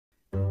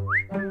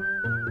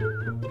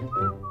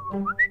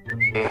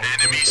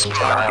Keep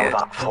an eye on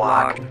that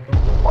flag.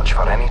 Watch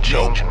for any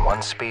change in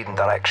wind speed and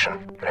direction.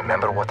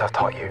 Remember what I've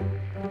taught you.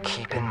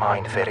 Keep in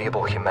mind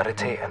variable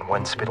humidity and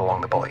wind speed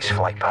along the bullet's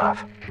flight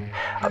path.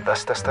 At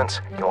this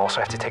distance, you'll also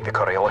have to take the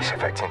Coriolis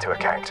effect into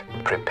account.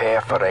 Prepare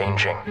for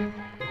ranging.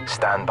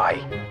 Stand by.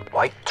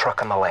 White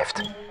truck on the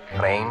left.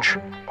 Range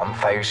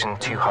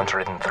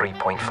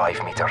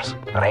 1,203.5 meters.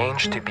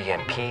 Range to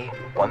BMP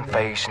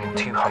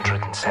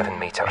 1,207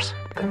 meters.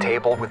 The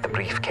table with the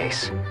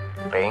briefcase.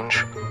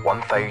 Range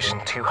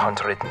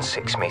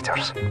 1,206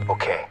 meters.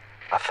 Okay,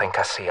 I think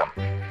I see him.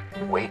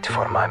 Wait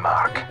for my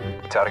mark.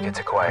 Target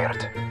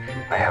acquired.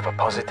 I have a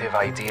positive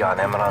ID on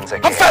Imran's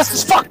again. I'm fast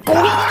as fuck,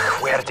 boy!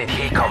 Where did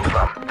he come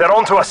from? They're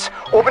onto us!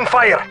 Open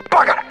fire!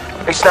 Bugger!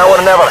 It's now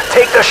or never.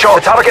 Take the shot.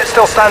 The target's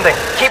still standing.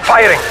 Keep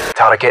firing.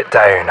 Target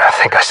down. I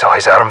think I saw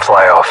his arm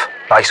fly off.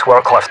 Nice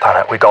work,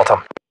 Lieutenant. We got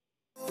him.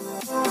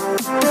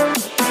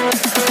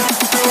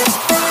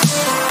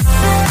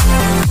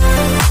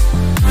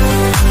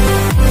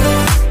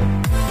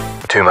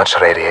 Too much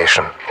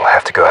radiation. We'll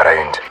have to go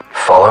around.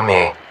 Follow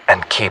me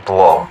and keep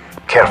low.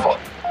 Careful.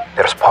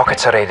 There's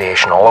pockets of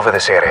radiation all over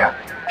this area.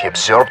 If you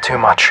absorb too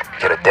much,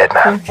 you're a dead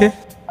man. Okay.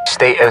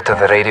 Stay out of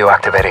the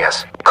radioactive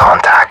areas.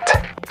 Contact.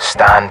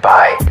 Stand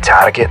by.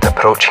 Target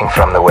approaching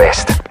from the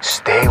west.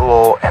 Stay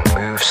low and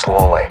move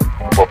slowly.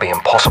 Will be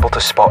impossible to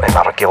spot in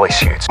our ghillie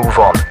suits. Move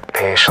on.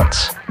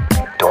 Patience.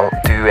 Don't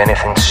do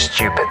anything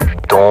stupid.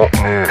 Don't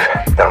move.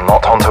 They're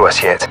not onto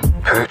us yet.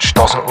 Pooch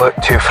doesn't look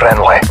too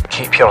friendly.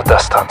 Keep your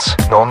distance.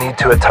 No need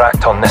to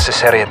attract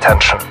unnecessary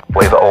attention.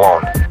 Leave it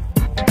alone.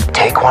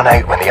 Take one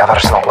out when the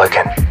other's not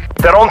looking.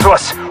 They're onto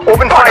us!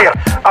 Open fire!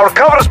 Our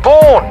cover's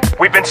blown!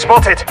 We've been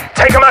spotted!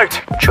 Take them out!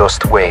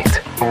 Just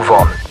wait. Move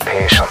on.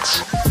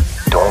 Patience.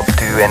 Don't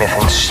do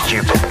anything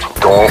stupid.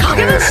 Don't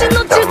move.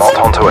 They're not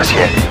onto us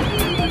yet.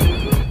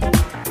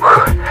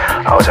 Whew.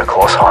 That was a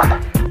close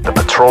one. The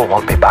patrol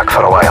won't be back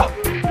for a while.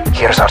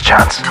 Here's our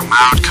chance. Come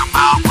out,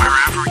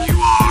 wherever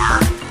you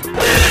are.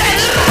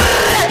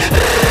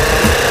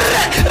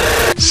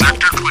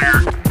 Sector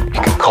clear. He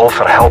can call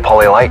for help all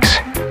he likes.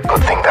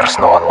 Good thing there's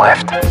no one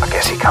left. I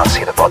guess he can't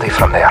see the body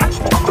from there.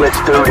 Let's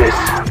do this.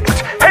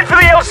 Head for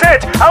the LZ!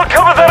 I'll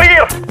cover the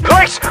rear!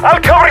 Police, I'll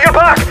cover your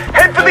back!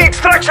 Head for the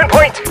extraction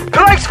point!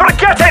 Police,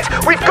 forget it!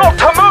 We've got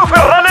to move!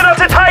 We're running out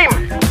of time!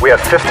 We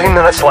have 15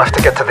 minutes left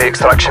to get to the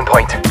extraction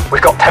point.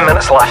 We've got 10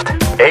 minutes left.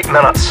 8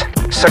 minutes.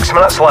 6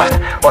 minutes left.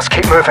 Let's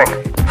keep moving.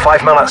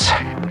 5 minutes.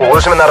 We'll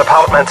lose him in that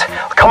apartment.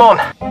 Come on!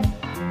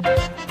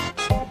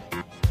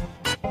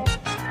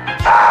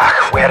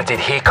 Where did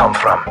he come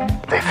from?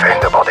 They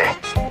found the body.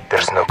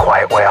 There's no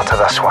quiet way out of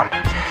this one.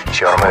 It's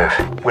your move.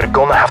 We're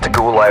gonna have to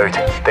go loud.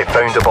 They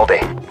found the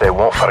body. They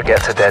won't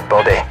forget a dead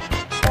body.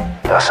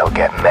 This'll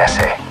get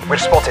messy. We're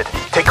spotted.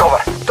 Take cover.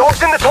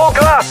 Dogs in the tall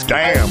grass!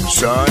 Damn,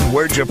 son,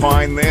 where'd you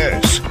find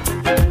this?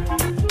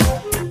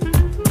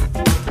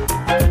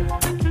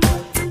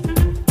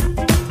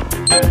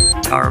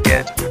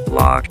 Target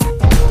locked.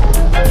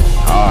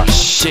 Oh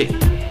shit.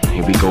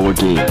 Here we go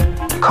again.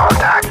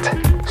 Contact.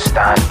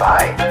 Stand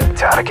by.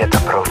 Target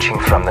approaching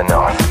from the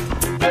north.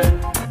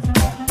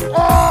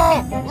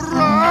 Oh!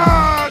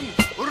 Run!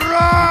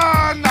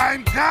 Run!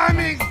 I'm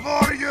coming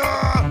for you!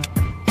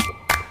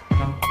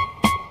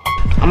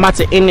 I'm about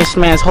to end this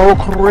man's whole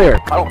career.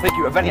 I don't think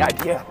you have any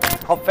idea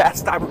how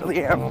fast I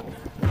really am.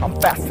 I'm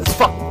fast as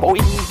fuck, boy.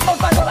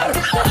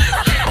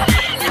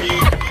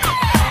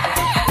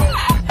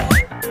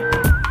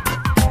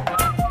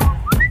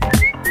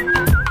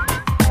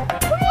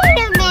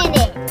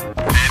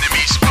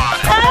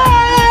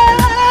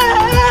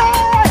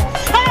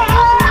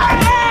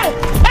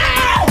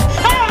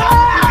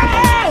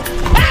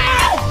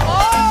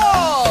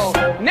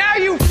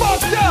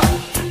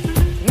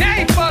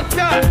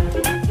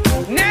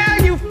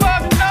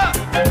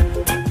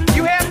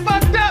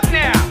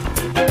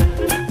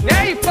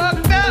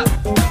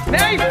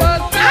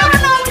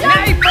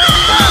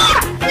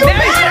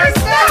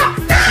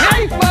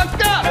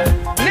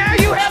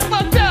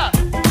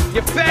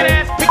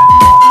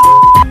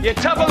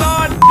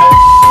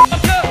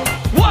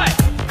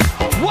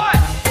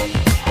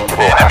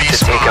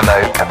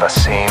 At the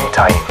same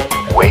time.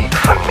 Wait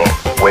for me.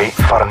 Wait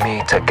for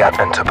me to get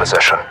into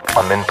position.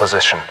 I'm in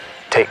position.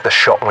 Take the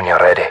shot when you're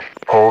ready.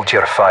 Hold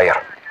your fire.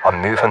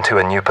 I'm moving to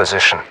a new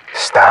position.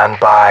 Stand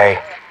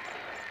by.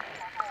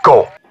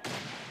 Go.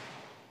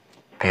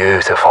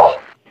 Beautiful.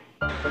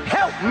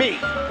 Help me!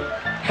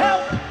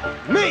 Help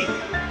me!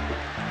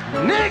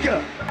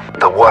 Nigga!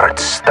 The word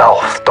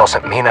stealth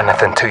doesn't mean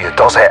anything to you,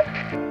 does it?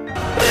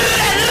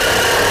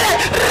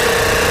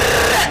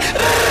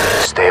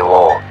 Stay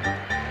low.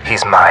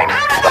 He's mine.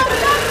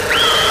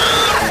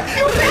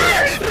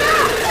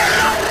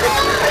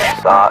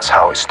 That's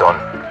how it's done.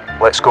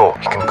 Let's go.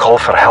 He can call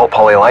for help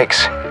all he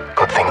likes.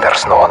 Good thing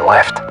there's no one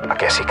left. I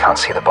guess he can't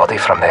see the body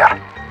from there.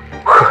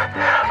 Whew,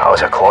 that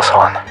was a close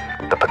one.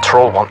 The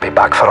patrol won't be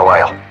back for a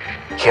while.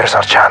 Here's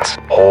our chance.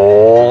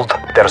 Hold.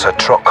 There's a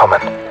truck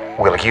coming.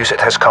 We'll use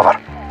it as cover.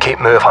 Keep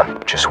moving.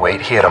 Just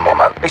wait here a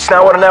moment. It's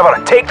now or never.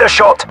 Take the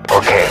shot.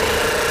 Okay.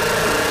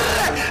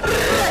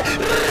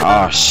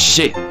 Ah,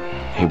 shit.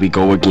 Here we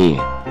go again.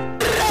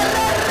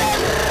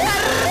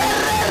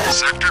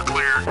 Sector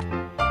clear.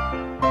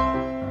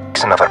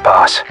 It's another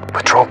pass.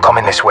 Patrol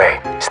coming this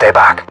way. Stay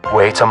back.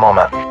 Wait a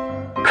moment.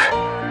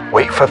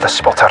 Wait for the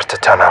spotter to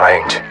turn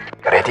around.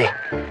 Ready?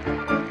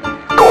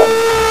 Go.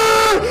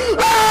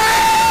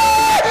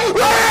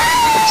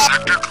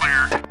 Sector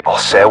clear. I'll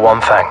say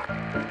one thing.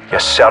 You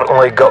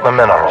certainly got the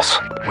minerals.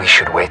 We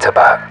should wait a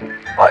bit.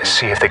 Let's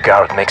see if the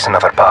guard makes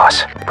another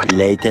pass.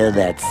 Later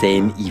that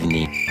same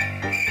evening.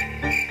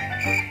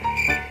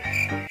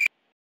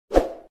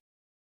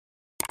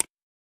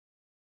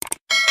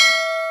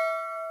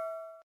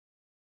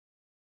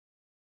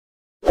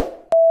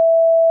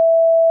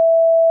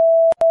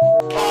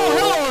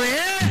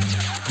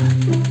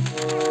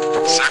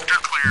 Sector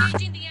clear.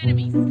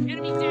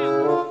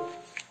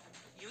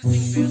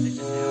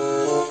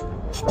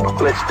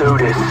 Let's do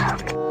this.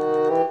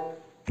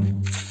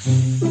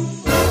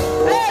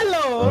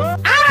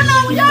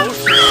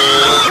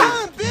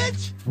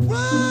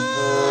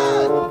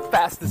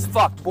 Fast as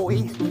fuck,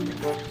 boy.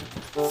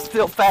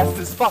 Still fast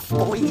as fuck,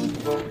 boy.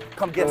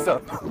 Come get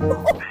some.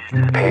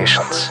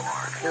 Patience.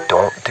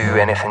 Don't do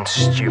anything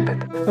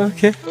stupid.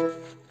 Okay.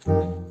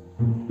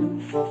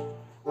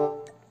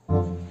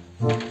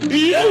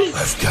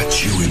 I've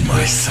got you in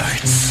my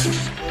sights.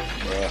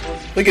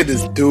 Look at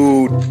this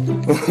dude.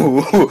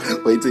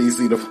 Wait till you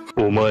see the.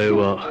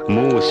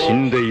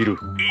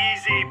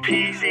 Easy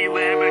peasy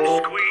lemon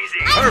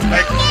squeezy.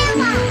 Perfect.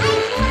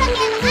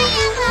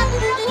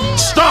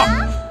 Stop!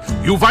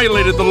 You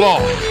violated the law.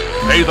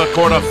 Pay the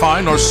court a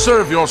fine or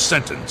serve your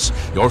sentence.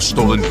 Your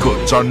stolen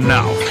goods are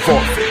now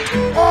forfeit.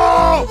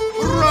 Oh,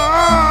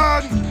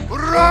 run!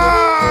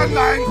 Run!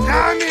 I'm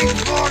coming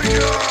for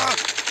you!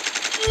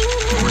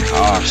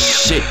 Ah,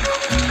 shit.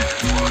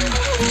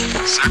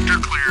 Sector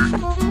clear.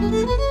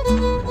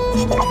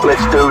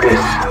 Let's do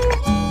this.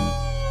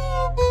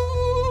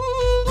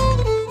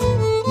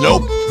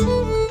 Nope.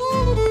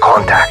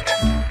 Contact.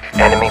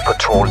 Enemy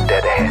patrol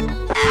dead ahead.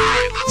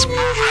 Alright, let's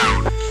move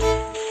out.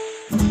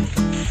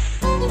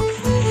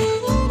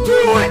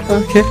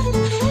 Okay.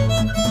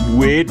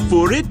 Wait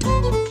for it.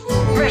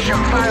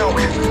 Mission failed.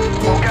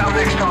 We'll get them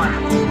next time.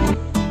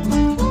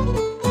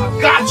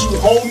 Got you,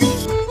 homie.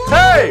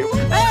 Hey!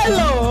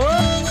 Hello!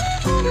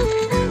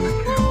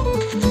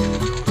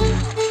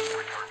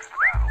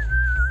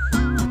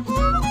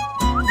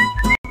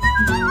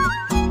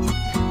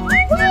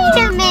 Wait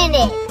a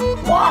minute!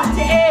 What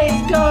is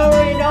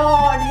going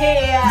on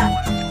here?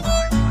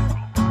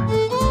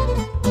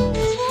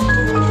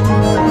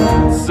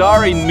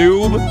 Sorry,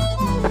 noob.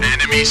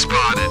 Enemy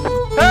spotted.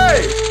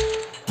 Hey!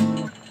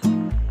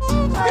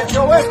 Get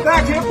your ass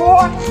back here,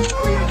 boy!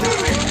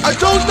 I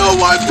don't know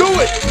what I'm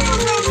doing.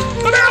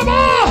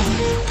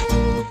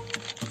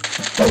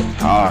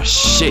 Ah,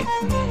 shit.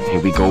 Here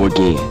we go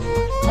again.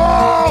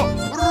 Oh,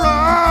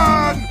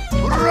 run!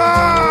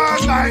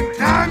 Run! I'm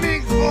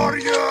coming for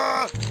you.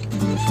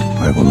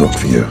 I will look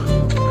for you.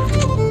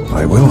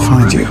 I will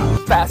find you.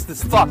 Fast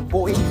as fuck,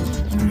 boy.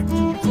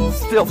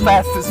 Still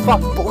fast as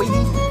fuck, boy.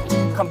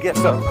 Come get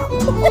some.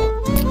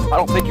 I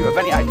don't think you have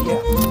any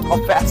idea how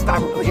fast I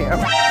really am.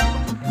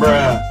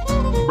 Bruh.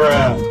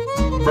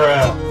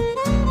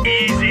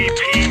 Easy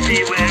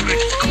peasy lemon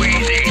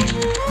squeezy.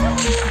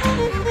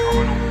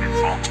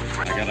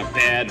 I got a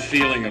bad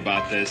feeling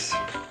about this.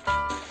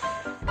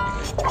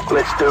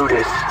 Let's do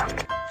this.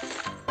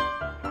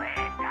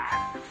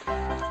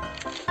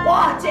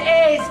 What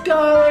is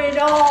going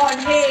on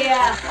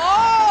here?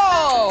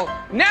 Oh!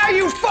 Now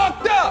you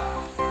fucked up!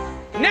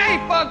 Now you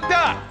fucked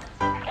up!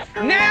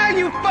 Now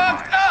you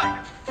fucked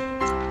up!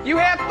 You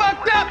have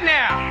fucked up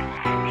now!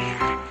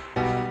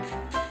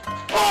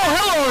 Oh,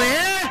 hello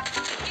there.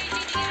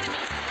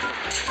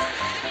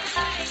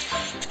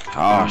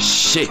 Ah,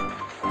 shit.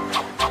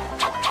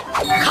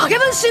 Alright,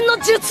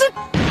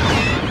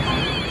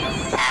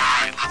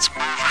 let's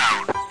move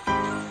out.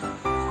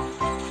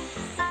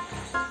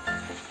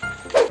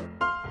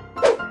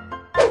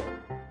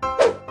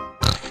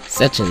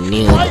 Such a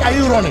new. Why are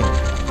you running?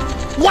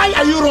 Why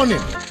are you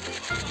running?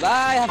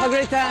 Bye, have a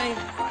great time.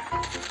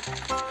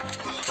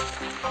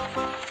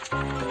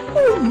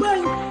 Oh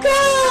my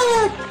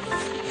God!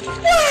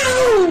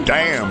 Wow!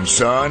 Damn,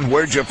 son,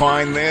 where'd you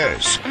find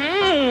this?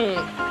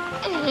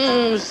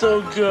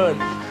 So good.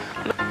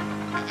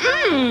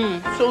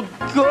 So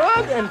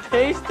good and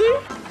tasty.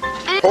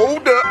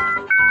 Hold up.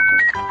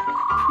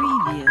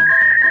 Preview.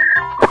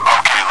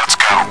 Okay, let's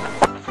go.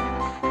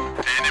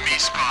 Enemy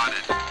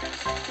spotted.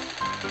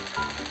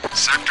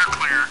 Sector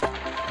clear.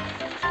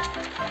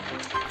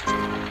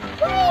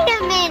 Wait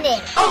a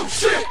minute! Oh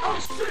shit!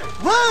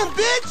 Run,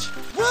 bitch!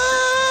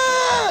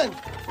 Run!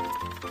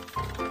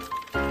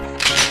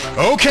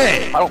 Okay.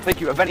 I don't think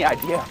you have any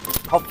idea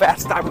how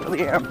fast I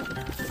really am.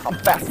 I'm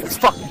fast as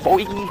fuck,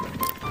 boy.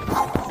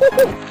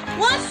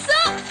 What's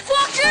up,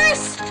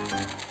 fuckers?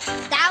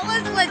 That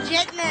was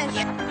legitness.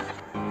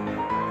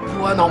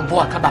 Eu não vou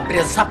acabar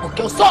presa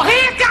porque eu sou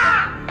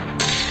rica!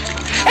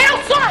 Eu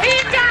sou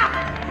rica!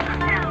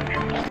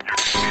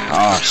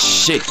 Ah,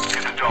 shit.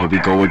 Here we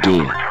go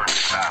again.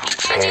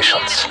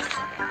 patience.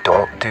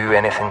 Don't do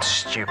anything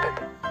stupid.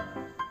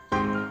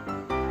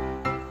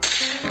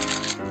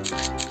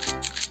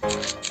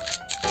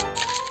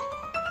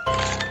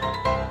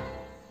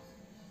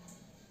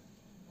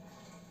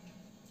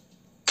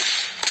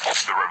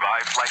 The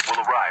revived flight will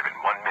arrive in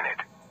 1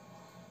 minute.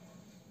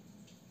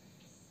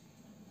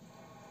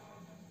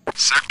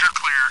 Sector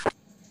clear.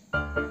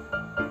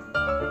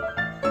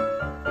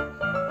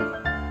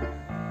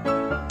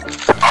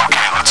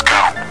 Okay, let's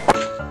go.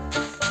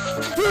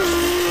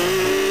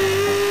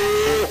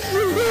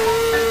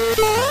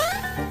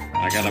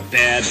 I got a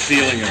bad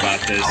feeling about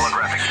this.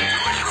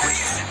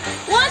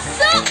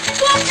 What's up,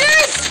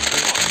 fuckers?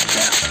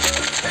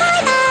 I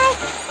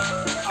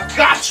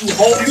got you,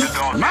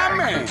 homie. My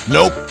man!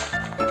 Nope.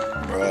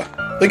 Bruh.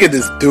 Look at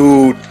this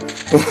dude.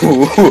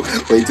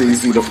 Wait till you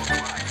see the.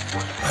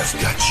 I've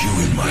got you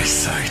in my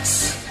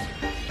sights.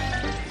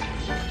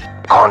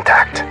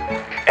 Contact.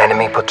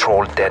 Enemy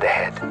patrol dead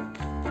ahead.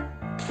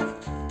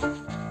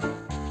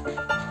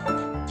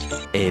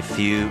 A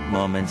few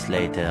moments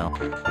later.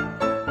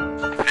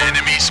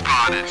 Enemy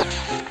spotted.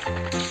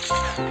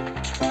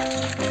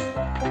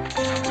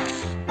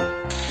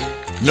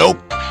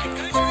 Nope.